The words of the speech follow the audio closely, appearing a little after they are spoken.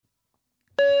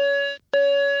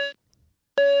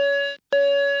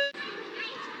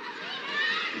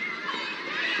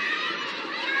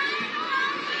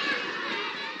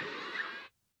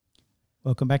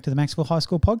Welcome back to the Maxwell High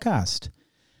School podcast.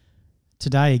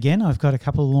 Today, again, I've got a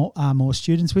couple more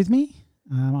students with me.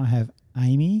 I have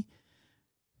Amy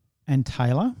and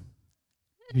Taylor,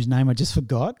 whose name I just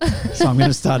forgot, so I'm going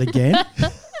to start again.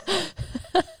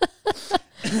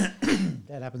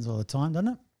 That happens all the time, doesn't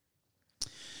it?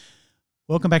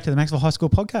 Welcome back to the Maxwell High School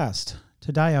podcast.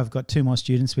 Today, I've got two more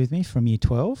students with me from Year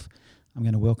 12. I'm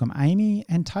going to welcome Amy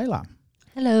and Taylor.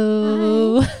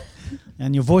 Hello. Hi.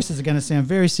 And your voices are going to sound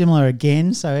very similar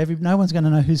again, so no one's going to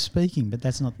know who's speaking, but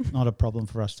that's not a problem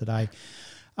for us today.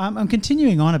 I'm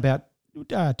continuing on about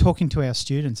talking to our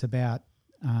students about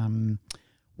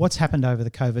what's happened over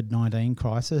the COVID-19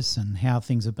 crisis and how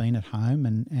things have been at home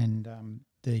and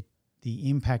the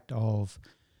impact of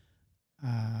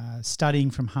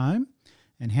studying from home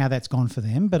and how that's gone for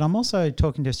them. But I'm also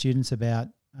talking to students about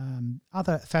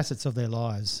other facets of their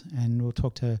lives, and we'll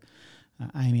talk to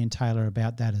Amy and Taylor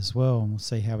about that as well, and we'll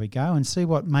see how we go and see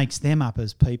what makes them up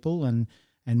as people and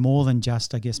more than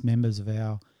just, I guess, members of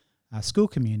our school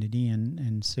community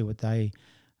and see what they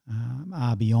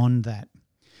are beyond that.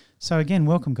 So again,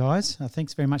 welcome guys.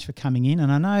 Thanks very much for coming in,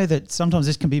 and I know that sometimes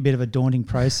this can be a bit of a daunting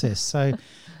process. So,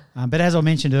 but as I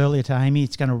mentioned earlier to Amy,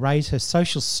 it's going to raise her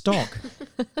social stock.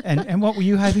 and what were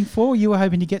you hoping for? You were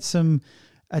hoping to get some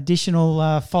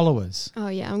additional followers. Oh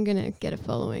yeah, I'm gonna get a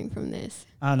following from this.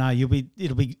 Oh no,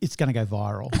 it's going to go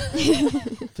viral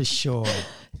for sure.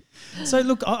 So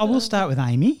look, I will start with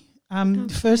Amy.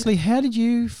 Firstly, how did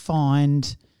you find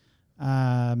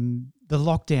the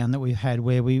lockdown that we've had,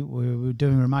 where we were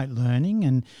doing remote learning,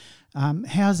 and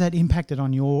how's that impacted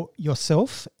on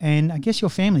yourself and I guess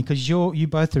your family? Because you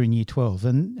both are in Year 12,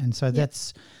 and so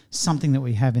that's something that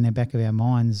we have in the back of our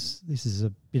minds. This is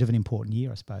a bit of an important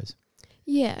year, I suppose.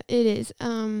 Yeah, it is.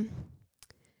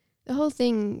 The whole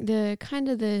thing,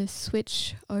 the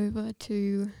switch over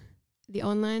to the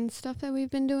online stuff that we've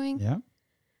been doing,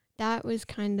 that was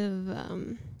kind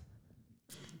of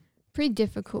pretty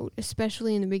difficult,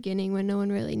 especially in the beginning when no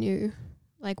one really knew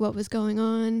like what was going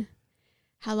on,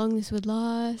 how long this would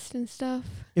last and stuff.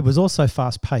 It was also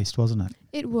fast-paced, wasn't it?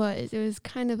 It was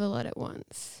kind of a lot at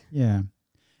once. Yeah.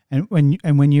 And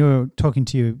when you were talking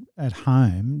to you at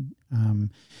home,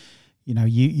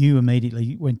 you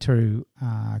immediately went through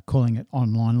calling it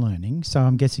online learning. So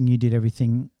I'm guessing you did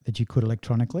everything that you could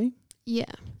electronically.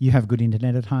 Yeah. You have good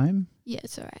internet at home. Yeah,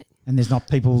 it's all right. And there's not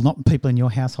people in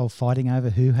your household fighting over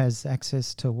who has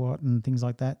access to what and things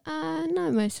like that.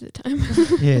 No, most of the time.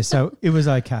 Yeah, so it was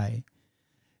okay.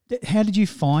 How did you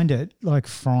find it, like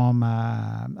from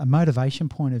a motivation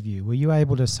point of view? Were you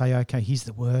able to say, okay, here's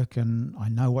the work and I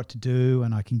know what to do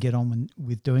and I can get on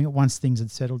with doing it once things had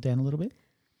settled down a little bit?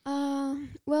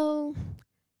 Well,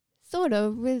 sort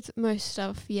of. With most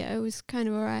stuff, yeah, it was kind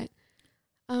of all right.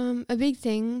 A big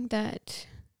thing that,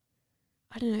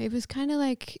 I don't know, it was kind of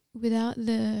like without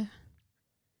the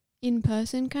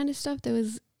in-person kind of stuff,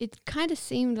 it kind of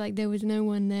seemed like there was no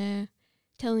one there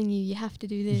telling you have to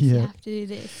do this, you have to do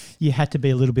this. You had to be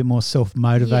a little bit more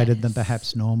self-motivated than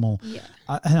perhaps normal. Yeah.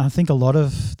 And I think a lot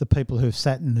of the people who've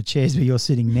sat in the chairs where you're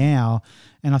sitting now,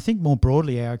 and I think more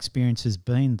broadly our experience has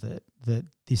been that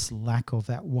this lack of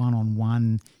that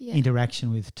one-on-one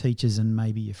interaction with teachers and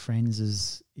maybe your friends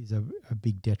is a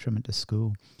big detriment to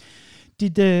school.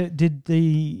 Did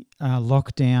the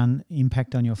lockdown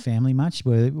impact on your family much?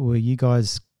 Were you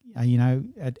guys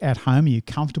at home, are you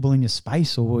comfortable in your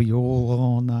space, or were you all,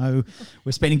 oh no,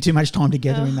 we're spending too much time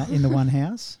together in the one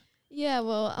house? Yeah,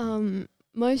 well,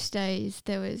 most days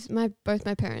there was both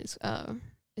my parents are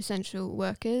essential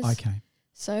workers. Okay.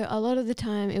 So a lot of the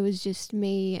time it was just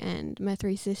me and my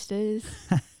three sisters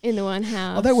in the one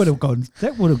house. Oh, that would have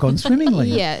gone swimmingly.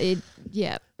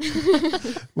 Yeah.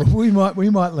 Well, we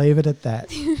might leave it at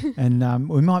that, and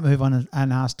we might move on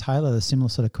and ask Taylor a similar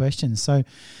sort of question. So,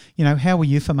 how were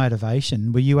you for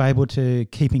motivation? Were you able to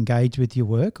keep engaged with your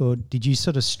work, or did you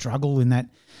sort of struggle in that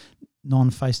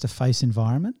non-face-to-face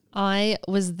environment? I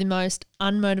was the most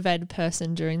unmotivated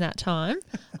person during that time.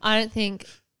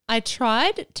 I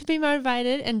tried to be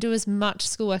motivated and do as much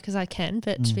schoolwork as I can,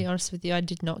 but to be honest with you, I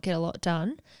did not get a lot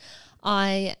done.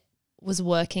 I was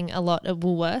working a lot at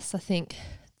Woolworths. I think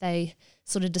they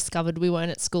sort of discovered we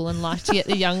weren't at school and liked to get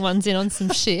the young ones in on some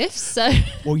shifts. So,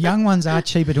 well, young ones are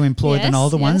cheaper to employ than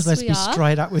older ones. Let's be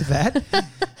straight up with that.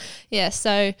 Yeah,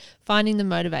 so finding the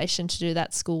motivation to do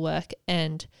that schoolwork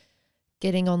and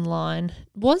getting online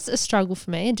was a struggle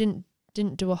for me. I didn't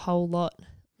do a whole lot.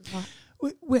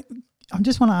 I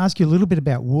just want to ask you a little bit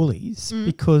about Woolies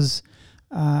because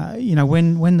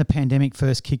when the pandemic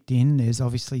first kicked in, there's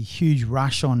obviously a huge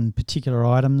rush on particular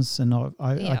items, and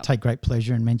I take great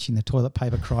pleasure in mentioning the toilet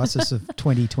paper crisis of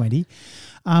 2020.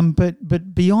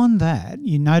 But beyond that,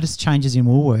 you notice changes in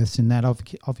Woolworths in that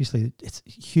obviously it's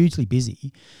hugely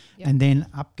busy, and then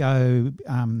up go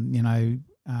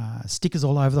stickers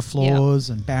all over the floors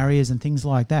and barriers and things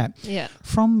like that. Yeah.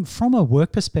 From a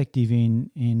work perspective,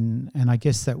 and I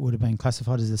guess that would have been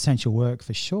classified as essential work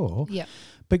for sure. Yeah.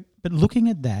 But looking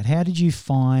at that, how did you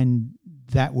find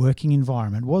that working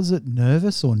environment? Was it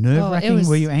nervous or nerve-wracking?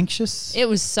 Were you anxious? It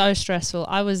was so stressful.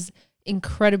 I was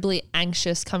incredibly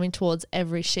anxious coming towards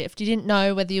every shift. You didn't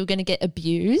know whether you were going to get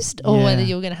abused or whether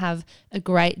you were going to have a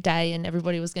great day and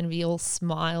everybody was going to be all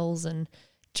smiles and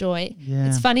joy. Yeah.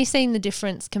 It's funny seeing the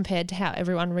difference compared to how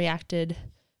everyone reacted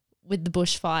with the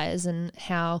bushfires and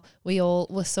how we all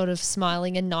were sort of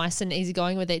smiling and nice and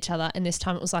easygoing with each other. And this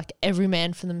time it was like every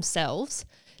man for themselves.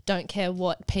 Don't care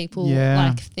what people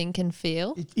think and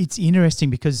feel. It's interesting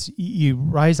because you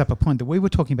raise up a point that we were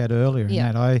talking about earlier, in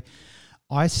that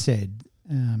I said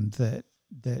that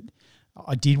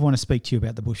I did want to speak to you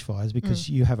about the bushfires because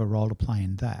you have a role to play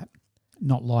in that,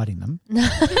 not lighting them,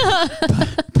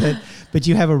 but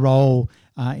you have a role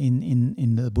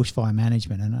in the bushfire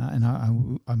management, and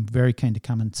I'm very keen to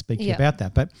come and speak to you about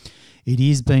that. But it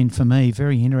has been for me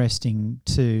very interesting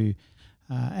to,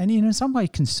 and in some way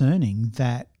concerning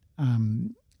that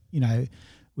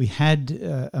we had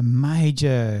a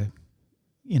major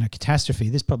catastrophe.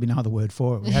 There's probably no other word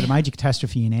for it. We had a major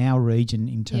catastrophe in our region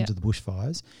in terms of the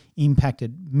bushfires,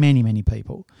 impacted many, many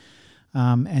people.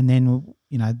 And then,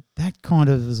 that kind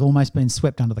of has almost been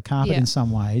swept under the carpet in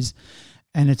some ways.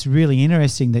 And it's really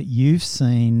interesting that you've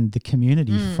seen the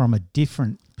community from a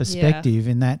different perspective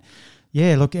in that,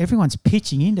 look, everyone's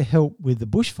pitching in to help with the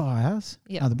bushfires,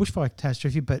 the bushfire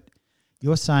catastrophe, but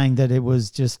you're saying that it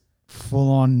was just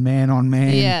full on man.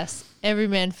 Yes, every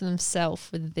man for themselves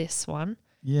with this one.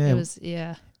 Yeah. It was,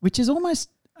 which is almost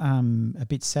a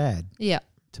bit sad. Yeah.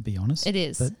 To be honest. It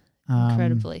is. But,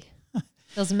 incredibly.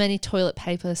 There was many toilet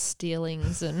paper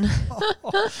stealings and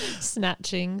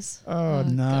snatchings. Oh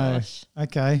no. Gosh.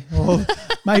 Okay. Well,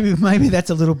 maybe that's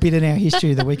a little bit in our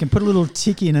history that we can put a little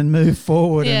tick in and move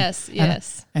forward. Yes,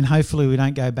 and hopefully we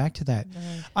don't go back to that.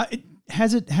 No.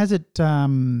 Has it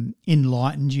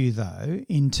enlightened you though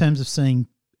in terms of seeing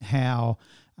how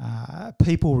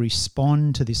people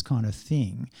respond to this kind of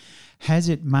thing? Has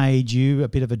it made you a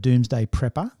bit of a doomsday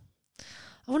prepper?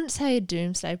 I wouldn't say a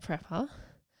doomsday prepper.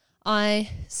 I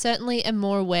certainly am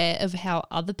more aware of how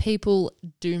other people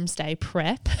doomsday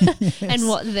prep and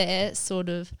what their sort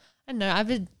of, I don't know, I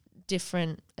have a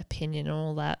different opinion on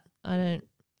all that. I don't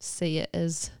see it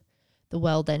as the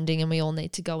world ending and we all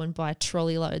need to go and buy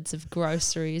trolley loads of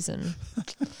groceries and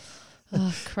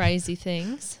crazy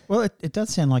things. Well, it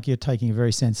does sound like you're taking a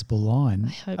very sensible line.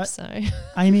 I hope so.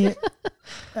 Amy,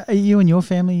 are you and your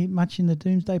family much in the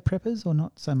doomsday preppers or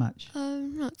not so much?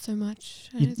 Not so much.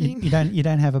 I don't think. You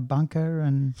don't have a bunker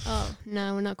and. Oh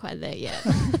no, we're not quite there yet.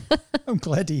 I'm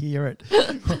glad to hear it.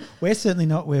 We're certainly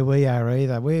not where we are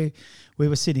either. We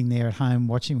were sitting there at home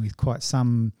watching with quite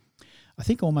some, I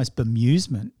think, almost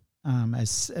bemusement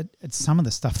as at some of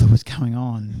the stuff that was going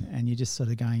on, and you're just sort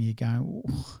of going,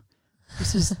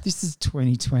 this is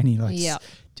 2020. Like,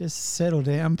 just settle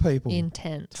down, people.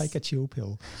 Intense. Take a chill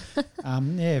pill.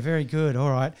 Very good. All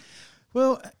right.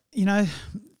 Well,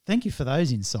 thank you for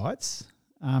those insights.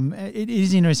 It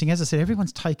is interesting. As I said,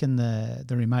 everyone's taken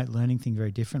the remote learning thing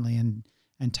very differently. And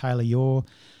Taylor,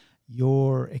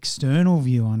 your external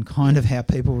view on kind of how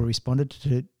people responded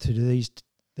to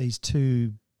these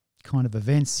two kind of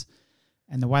events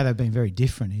and the way they've been very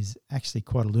different is actually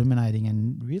quite illuminating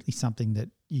and really something that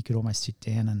you could almost sit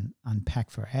down and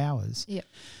unpack for hours. Yep.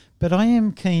 But I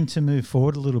am keen to move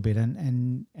forward a little bit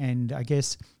and I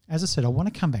guess, as I said, I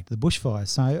want to come back to the bushfires.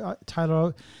 So,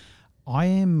 Taylor, I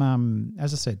am,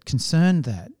 as I said, concerned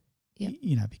that,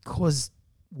 because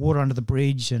water under the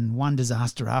bridge and one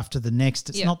disaster after the next,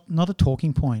 it's not a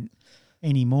talking point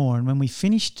anymore. And when we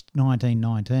finished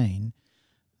 1919,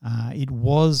 it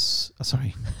was,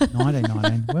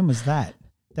 1919, when was that?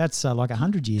 That's like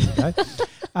 100 years ago.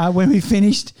 When we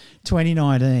finished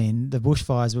 2019, the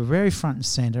bushfires were very front and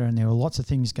centre and there were lots of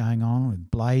things going on with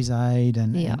Blaze Aid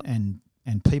and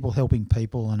people helping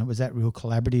people, and it was that real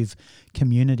collaborative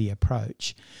community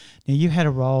approach. Now, you had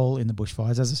a role in the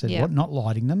bushfires, as I said, not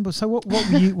lighting them, but so what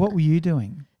were you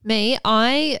doing? Me,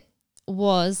 I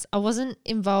wasn't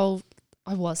involved.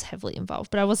 I was heavily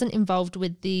involved, but I wasn't involved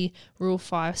with the rural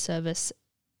fire service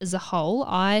as a whole.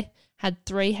 I had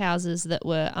 3 houses that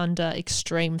were under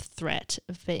extreme threat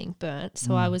of being burnt.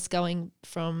 So I was going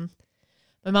from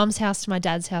my mum's house to my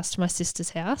dad's house to my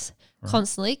sister's house,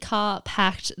 constantly, car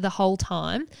packed the whole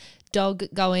time, dog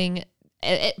going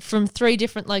from 3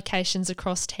 different locations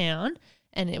across town,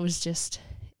 and it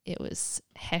was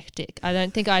hectic. I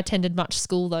don't think I attended much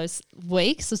school those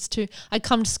weeks. I'd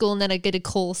come to school and then I'd get a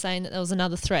call saying that there was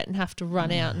another threat and have to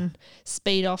run out and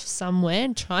speed off somewhere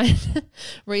and try and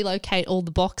relocate all the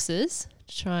boxes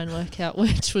to try and work out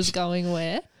which was going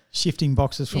where. Shifting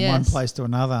boxes from one place to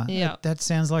another. Yeah. That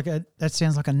sounds like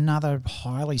another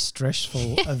highly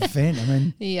stressful event. I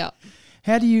mean,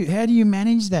 How do you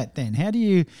manage that then? How do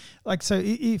you so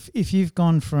if you've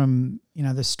gone from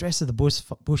the stress of the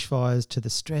bushfires to the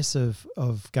stress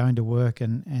of going to work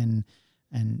and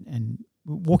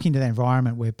walking to that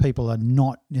environment where people are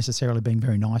not necessarily being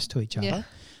very nice to each other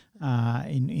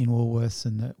in Woolworths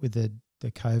and with the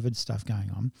COVID stuff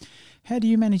going on, how do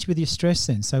you manage with your stress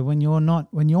then? So when you're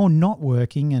not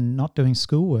working and not doing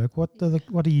schoolwork, what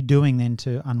are you doing then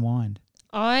to unwind?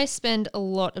 I spend a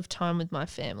lot of time with my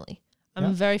family. I'm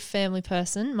a very family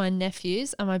person. My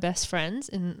nephews are my best friends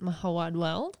in my whole wide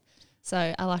world.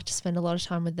 So I like to spend a lot of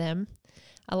time with them.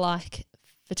 I like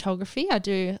photography. I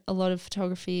do a lot of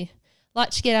photography. I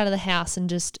like to get out of the house and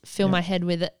just fill my head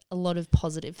with a lot of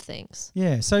positive things.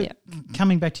 Yeah. So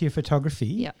coming back to your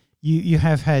photography, you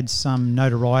have had some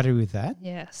notoriety with that.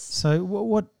 Yes. So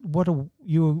what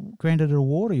you were granted an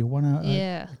award or you won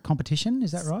a competition,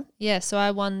 is that right? Yeah, so I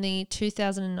won the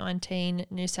 2019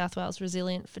 New South Wales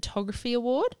Resilient Photography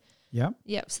Award. Yep.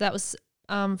 Yep, so that was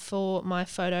for my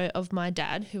photo of my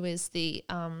dad, who is the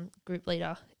group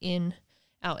leader in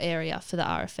our area for the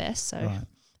RFS. So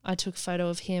I took a photo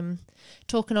of him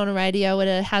talking on a radio at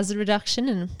a hazard reduction,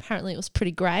 and apparently it was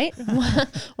pretty great.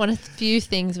 One of the few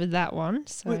things with that one.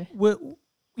 So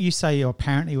you say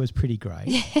apparently it was pretty great.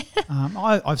 Yeah.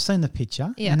 I've seen the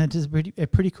picture, and it is a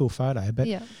pretty cool photo, but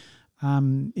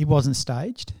it wasn't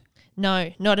staged.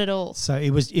 No, not at all. So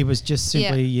it was just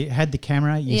simply you had the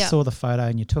camera, you saw the photo,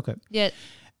 and you took it. Yeah.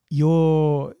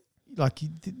 Your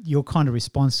kind of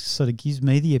response sort of gives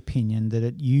me the opinion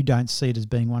that you don't see it as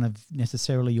being one of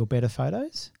necessarily your better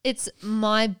photos. It's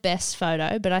my best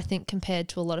photo, but I think compared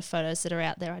to a lot of photos that are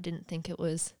out there, I didn't think it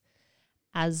was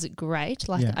as great.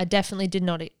 I definitely did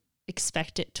not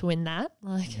expect it to win that.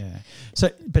 So,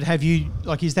 but have you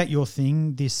is that your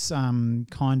thing? This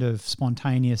kind of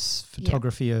spontaneous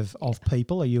photography of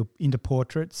people? Are you into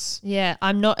portraits? Yeah,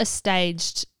 I'm not a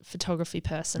staged photography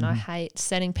person. I hate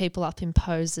setting people up in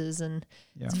poses, and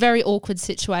it's a very awkward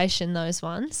situation, those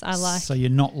ones. So you're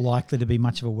not likely to be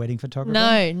much of a wedding photographer?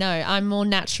 No, I'm more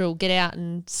natural. Get out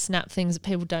and snap things that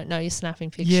people don't know you're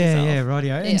snapping pictures of. Yeah, rightio.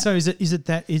 Yeah. And so is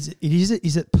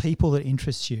it people that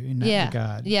interest you in that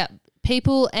regard? Yeah,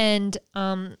 people, and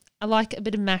I like a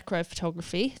bit of macro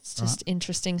photography. It's just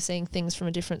interesting seeing things from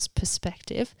a different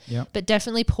perspective. Yeah. But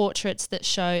definitely portraits that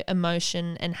show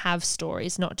emotion and have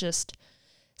stories, not just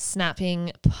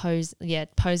snapping.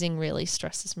 Posing really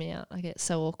stresses me out. I get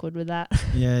so awkward with that.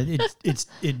 Yeah,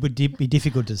 it would be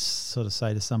difficult to sort of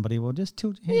say to somebody, well, just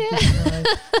tilt your head,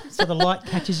 so the light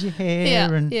catches your hair,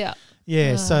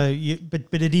 So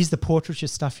but it is the portraiture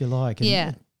stuff you like.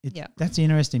 And that's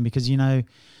interesting because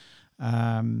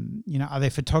are there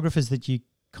photographers that you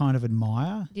kind of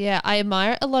admire? Yeah, I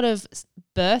admire a lot of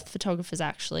birth photographers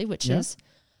actually, which is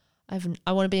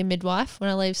I want to be a midwife when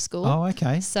I leave school. Oh,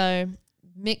 okay. So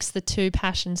mix the two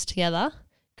passions together,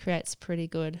 creates pretty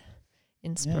good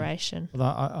inspiration. Yeah.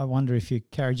 Well, I wonder if you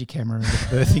carried your camera into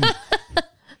the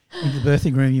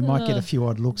birthing room, you might get a few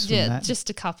odd looks from that. Yeah, just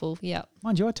a couple. Yep.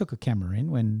 Mind you, I took a camera in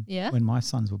when my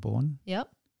sons were born. Yep.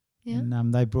 Yeah.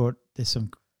 And there's some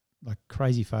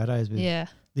crazy photos with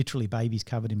literally babies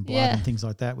covered in blood and things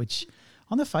like that, which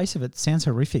on the face of it sounds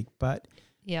horrific, but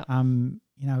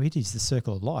it is the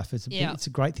circle of life. It's a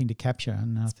great thing to capture,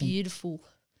 and it's beautiful.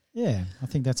 Yeah, I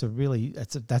think that's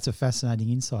a fascinating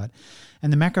insight.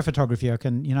 And the macro photography,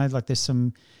 there's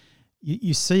some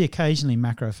you see occasionally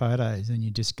macro photos and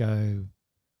you just go,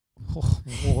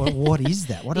 what is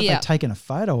that? What have they taken a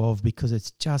photo of? Because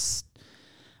it's just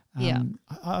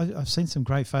I've seen some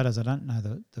great photos. I don't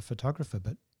know the photographer,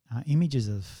 but images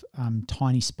of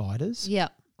tiny spiders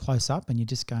close up, and you're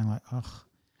just going like, oh,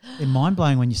 they're mind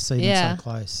blowing when you see them so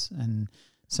close and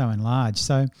so enlarged.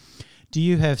 So, do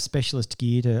you have specialist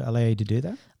gear to allow you to do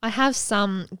that? I have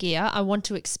some gear. I want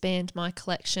to expand my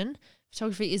collection.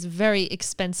 Photography is a very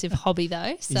expensive hobby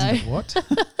though. So isn't it what?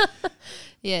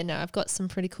 I've got some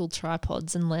pretty cool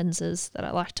tripods and lenses that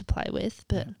I like to play with.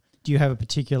 But do you have a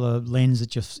particular lens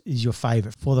that is your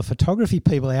favourite? For the photography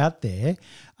people out there,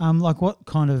 what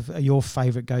kind of are your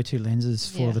favourite go-to lenses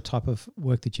for the type of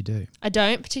work that you do? I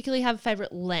don't particularly have a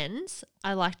favourite lens.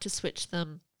 I like to switch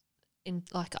them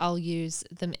I'll use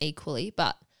them equally,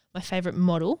 but my favorite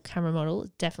camera model, is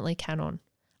definitely Canon.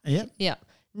 Yeah. Yeah.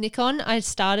 Nikon I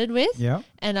started with. Yeah.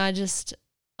 And I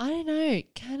don't know,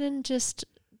 Canon just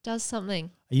does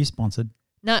something. Are you sponsored?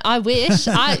 No, I wish.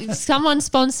 Someone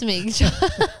sponsor me.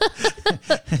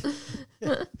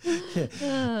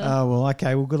 Well,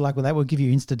 okay. Well, good luck with that. We'll give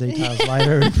you Insta details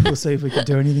later and we'll see if we can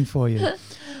do anything for you.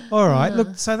 All right.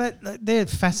 Look, so they're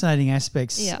fascinating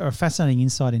aspects or a fascinating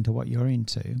insight into what you're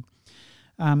into.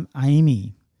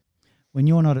 Amy, when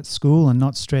you're not at school and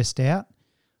not stressed out,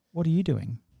 what are you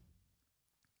doing?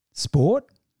 Sport?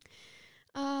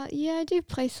 Yeah, I do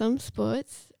play some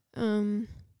sports.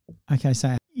 Okay,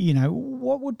 so,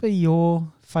 what would be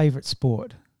your favourite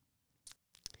sport?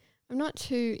 I'm not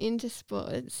too into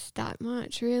sports that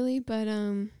much, really, but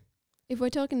if we're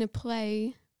talking to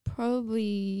play,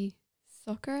 probably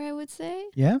soccer, I would say.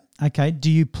 Yeah? Okay. Do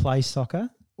you play soccer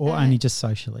or only just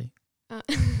socially?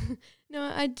 No,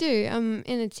 I do. I'm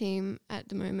in a team at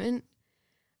the moment.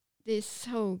 This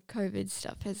whole COVID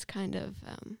stuff has kind of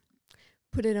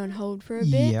put it on hold for a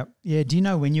bit. Yep. Yeah. Do you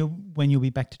know when you'll be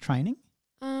back to training?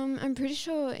 I'm pretty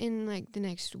sure in like the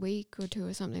next week or two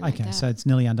or something like that. Okay, so it's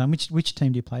nearly undone. Which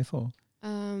team do you play for?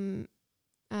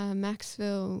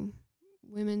 Maxville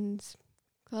Women's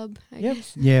Club, I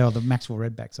guess. Yeah, or the Maxwell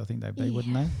Redbacks, I think they'd be,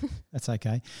 wouldn't they? That's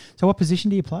okay. So what position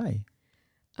do you play?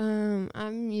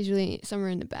 I'm usually somewhere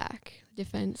in the back,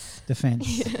 defense.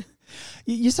 Yeah.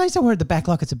 You say somewhere at the back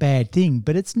like it's a bad thing,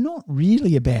 but it's not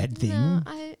really a bad thing. No,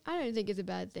 I don't think it's a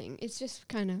bad thing. It's just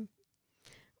kind of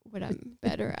what I'm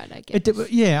better at, I guess.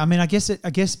 Yeah, I mean, I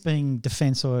guess being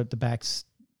defence or at the backs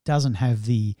doesn't have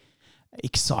the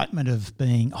excitement of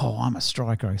being, I'm a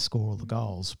striker, I score all the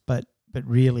goals. But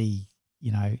really,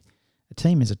 a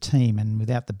team is a team, and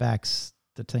without the backs,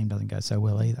 the team doesn't go so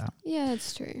well either. Yeah,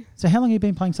 that's true. So how long have you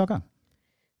been playing soccer?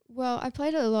 Well, I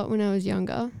played it a lot when I was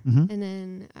younger, and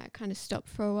then I kind of stopped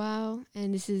for a while,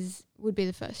 and this would be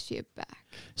the first year back.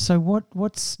 So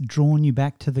what's drawn you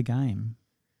back to the game?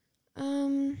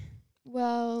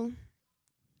 Well,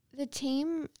 the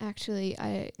team, actually,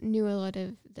 I knew a lot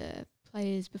of the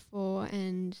players before,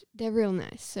 and they're real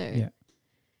nice. So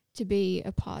to be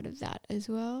a part of that as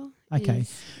well is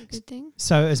a good thing.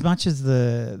 So as much as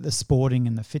the sporting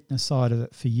and the fitness side of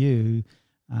it for you,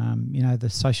 the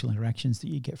social interactions that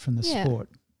you get from the sport.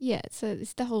 Yeah, so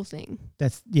it's the whole thing.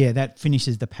 That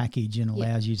finishes the package and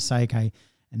allows you to say, okay,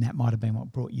 and that might have been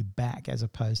what brought you back as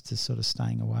opposed to sort of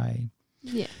staying away.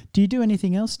 Yeah. Do you do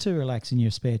anything else to relax in your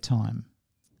spare time?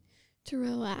 To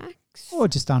relax? Or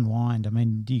just unwind? I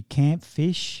mean, do you camp,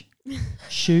 fish,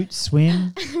 shoot,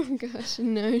 swim? Oh, gosh,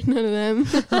 no, none of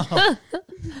them.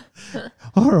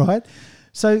 All right.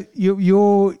 So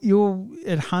you're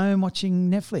at home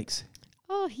watching Netflix?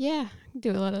 Oh, yeah.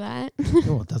 Do a lot of that.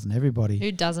 Doesn't everybody?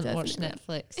 Who doesn't watch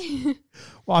Netflix?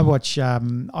 Well, I watch.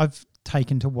 I've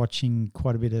taken to watching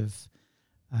quite a bit of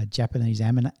Japanese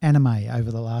anime over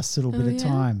the last little bit of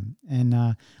time, and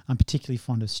I'm particularly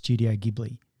fond of Studio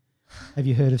Ghibli. Have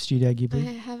you heard of Studio Ghibli?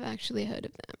 I have actually heard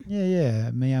of them.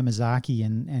 Yeah. Miyazaki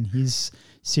and his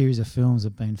series of films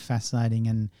have been fascinating,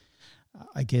 and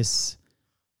I guess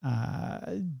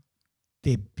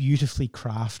they're beautifully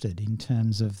crafted in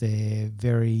terms of their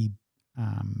very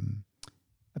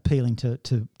appealing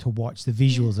to watch. The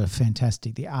visuals are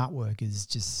fantastic. The artwork is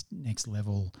just next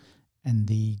level, and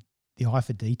the eye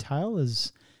for detail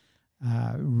is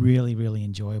really, really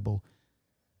enjoyable.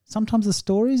 Sometimes the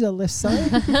stories are less so,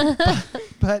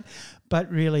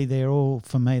 but really they're all,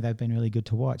 for me, they've been really good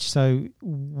to watch. So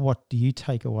what do you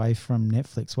take away from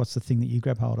Netflix? What's the thing that you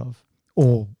grab hold of?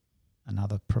 Or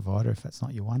another provider if that's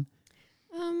not your one?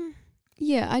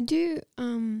 Yeah, I do,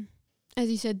 as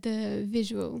you said, the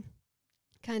visual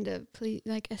kind of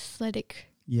like aesthetic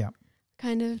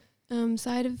kind of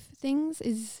side of things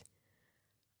is,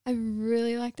 I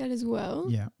really like that as well.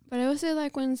 Yeah. But I also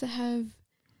like ones that have,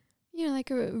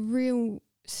 like a real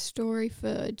story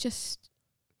for just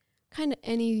kind of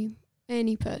any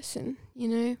person,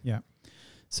 Yeah.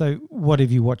 So what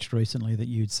have you watched recently that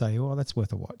you'd say, that's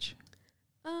worth a watch?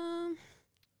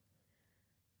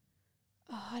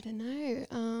 I don't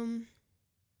know.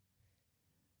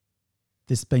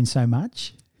 There's been so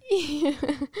much. Yeah.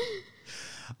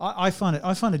 I find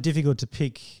it difficult to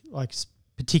pick like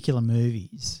particular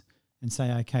movies and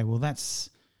say, okay, well that's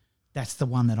the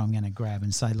one that I'm going to grab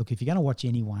and say, look, if you're going to watch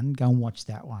anyone, go and watch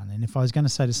that one. And if I was going to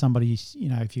say to somebody, if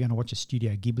you're going to watch a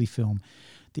Studio Ghibli film,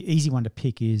 the easy one to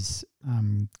pick is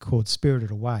called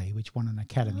Spirited Away, which won an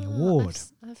Academy Award.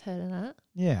 I've heard of that.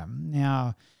 Yeah.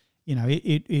 Now,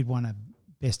 it won a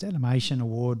Best Animation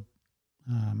Award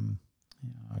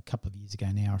a couple of years ago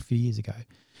now, or a few years ago.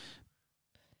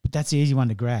 But that's the easy one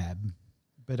to grab.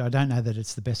 But I don't know that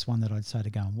it's the best one that I'd say to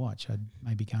go and watch. I'd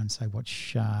maybe go and say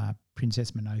watch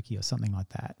Princess Mononoke or something like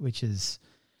that, which is,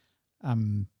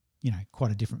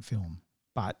 quite a different film,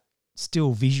 but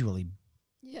still visually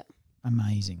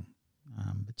amazing.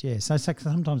 But yeah, so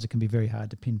sometimes it can be very hard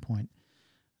to pinpoint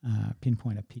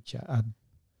a picture,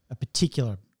 a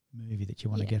particular movie that you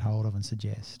want to get hold of and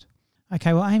suggest.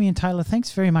 Okay, well, Amy and Taylor,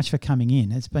 thanks very much for coming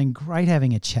in. It's been great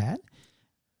having a chat.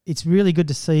 It's really good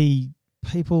to see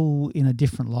people in a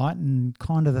different light and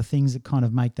kind of the things that kind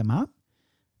of make them up,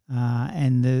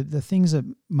 and the things that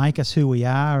make us who we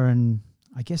are, and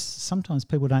I guess sometimes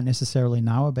people don't necessarily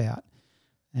know about.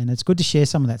 And it's good to share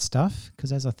some of that stuff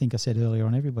because, as I think I said earlier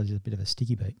on, everybody's a bit of a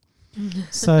sticky beak.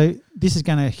 So this is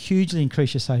going to hugely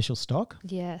increase your social stock.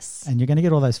 Yes. And you're going to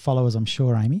get all those followers, I'm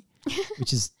sure, Amy,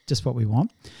 which is just what we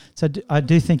want. So I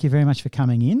do thank you very much for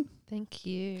coming in. Thank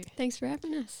you. Thanks for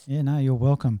having us. Yeah, no, you're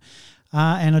welcome.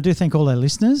 And I do thank all our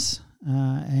listeners.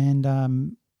 And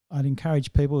I'd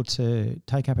encourage people to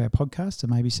take up our podcast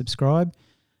and maybe subscribe.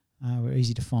 We're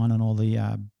easy to find on all the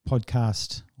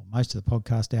podcast, or most of the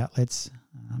podcast outlets,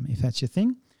 if that's your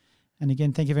thing. And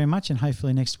again, thank you very much. And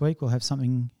hopefully next week we'll have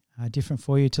something different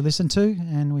for you to listen to.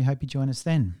 And we hope you join us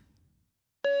then.